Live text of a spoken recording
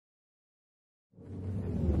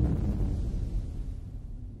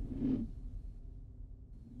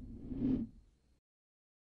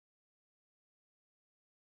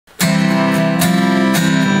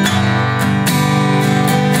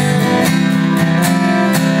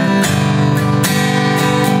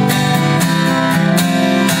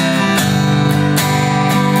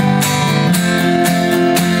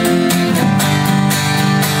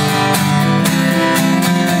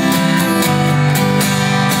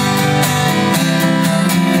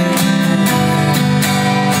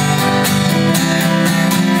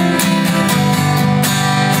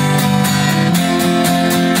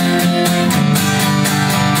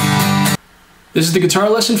This is the guitar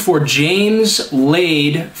lesson for James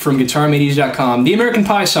Laid from GuitarMadeEZ.com, the American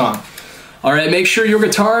Pie song. Alright, make sure your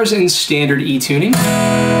guitar's in standard E tuning.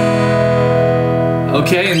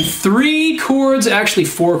 Okay, and 3 chords, actually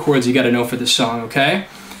 4 chords you gotta know for this song, okay?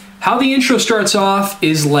 How the intro starts off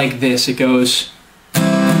is like this. It goes...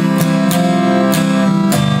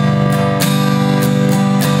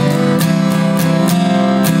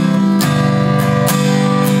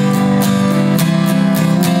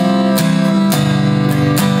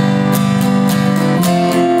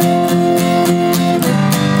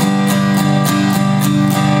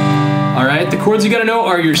 The chords you gotta know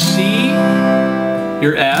are your C,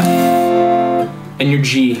 your F, and your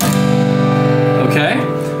G. Okay?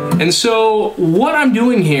 And so what I'm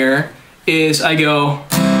doing here is I go,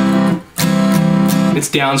 it's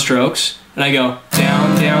downstrokes, and I go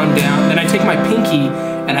down, down, down. Then I take my pinky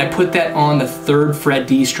and I put that on the 3rd fret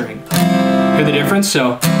D string. Hear the difference?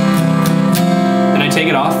 So, then I take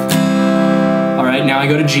it off. All right, now I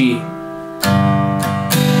go to G.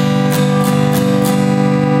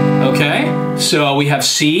 Okay? So we have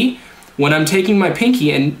C, when I'm taking my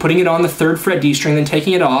pinky and putting it on the 3rd fret D string, then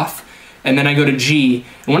taking it off, and then I go to G.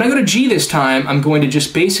 And when I go to G this time, I'm going to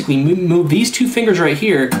just basically move these 2 fingers right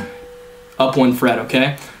here up 1 fret,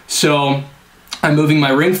 okay? So I'm moving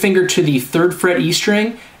my ring finger to the 3rd fret E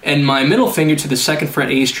string and my middle finger to the 2nd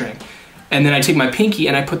fret A string. And then I take my pinky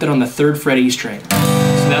and I put that on the 3rd fret E string.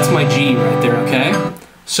 So that's my G right there, okay?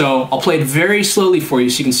 So I'll play it very slowly for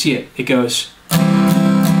you so you can see it. It goes...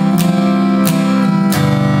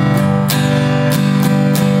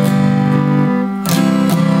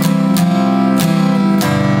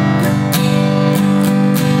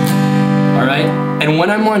 And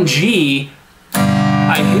when I'm on G,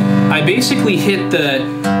 I basically hit the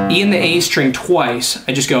E and the A string twice.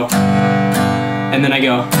 I just go, and then I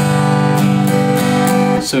go.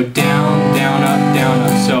 So down, down, up, down,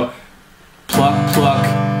 up. So pluck, pluck,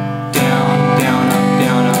 down, down, up,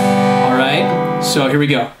 down, up. All right? So here we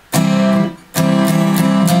go.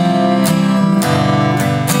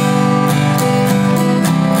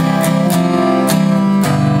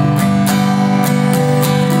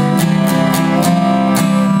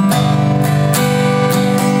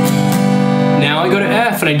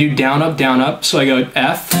 And I do down, up, so I go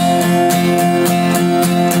F,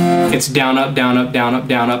 it's down, up, down, up, down, up,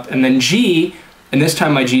 down, up, and then G, and this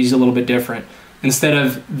time my G is a little bit different. Instead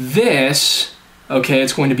of this, okay,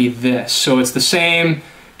 it's going to be this. So it's the same,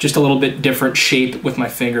 just a little bit different shape with my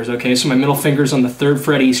fingers, okay? So my middle finger's on the 3rd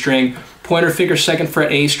fret E string, pointer finger 2nd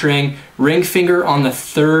fret A string, ring finger on the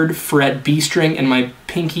 3rd fret B string, and my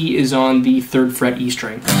pinky is on the 3rd fret E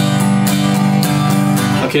string.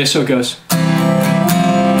 Okay, so it goes.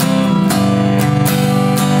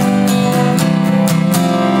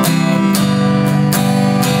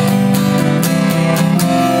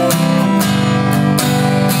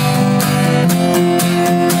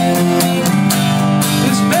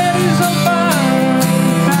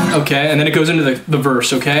 Okay, and then it goes into the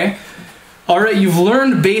verse, okay? Alright, you've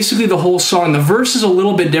learned basically the whole song. The verse is a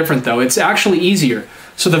little bit different though. It's actually easier.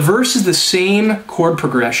 So the verse is the same chord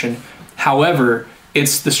progression. However,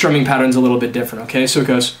 it's the strumming pattern's a little bit different, okay? So it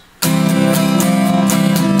goes...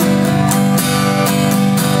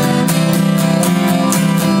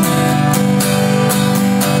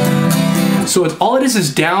 So it's, all it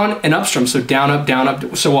is down and up strum. So down, up, down,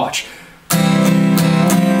 up. So watch.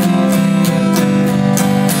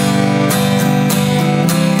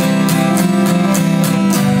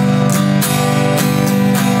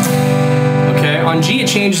 On G it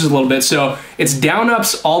changes a little bit, so it's down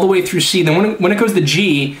ups all the way through C. Then when it goes to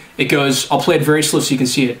G, it goes, I'll play it very slow so you can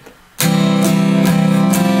see it.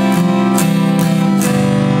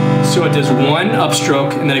 So it does 1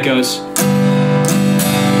 upstroke and then it goes.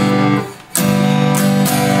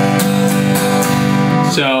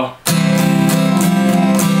 So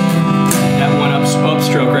that 1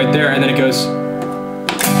 upstroke right there, and then it goes.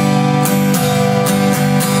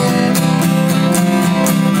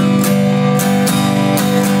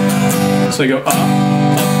 So I go up, up,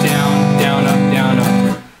 down, down, up, down,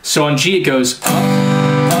 up. So on G it goes up, up,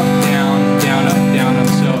 down, down, up, down, up.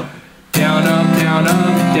 So down, up, down,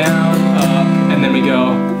 up, down, up. And then we go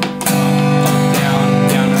up, up, down,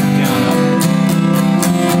 down, up, down,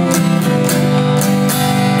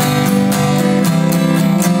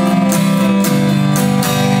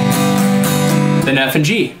 up. Then F and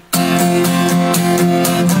G.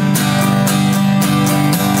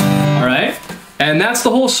 And that's the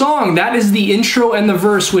whole song. That is the intro and the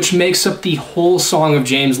verse, which makes up the whole song of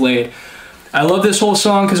James Laid. I love this whole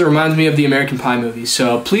song because it reminds me of the American Pie movie.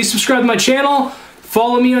 So please subscribe to my channel.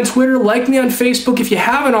 Follow me on Twitter, like me on Facebook. If you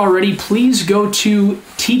haven't already, please go to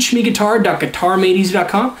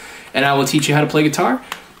teachmeguitar.GuitarMadeEZ.com and I will teach you how to play guitar.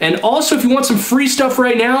 And also, if you want some free stuff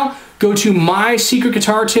right now, go to My Secret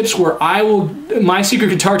Guitar Tips,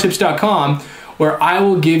 MySecretGuitarTips.com, where I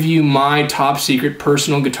will give you my top secret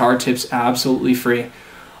personal guitar tips absolutely free.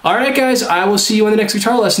 All right, guys, I will see you in the next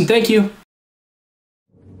guitar lesson. Thank you.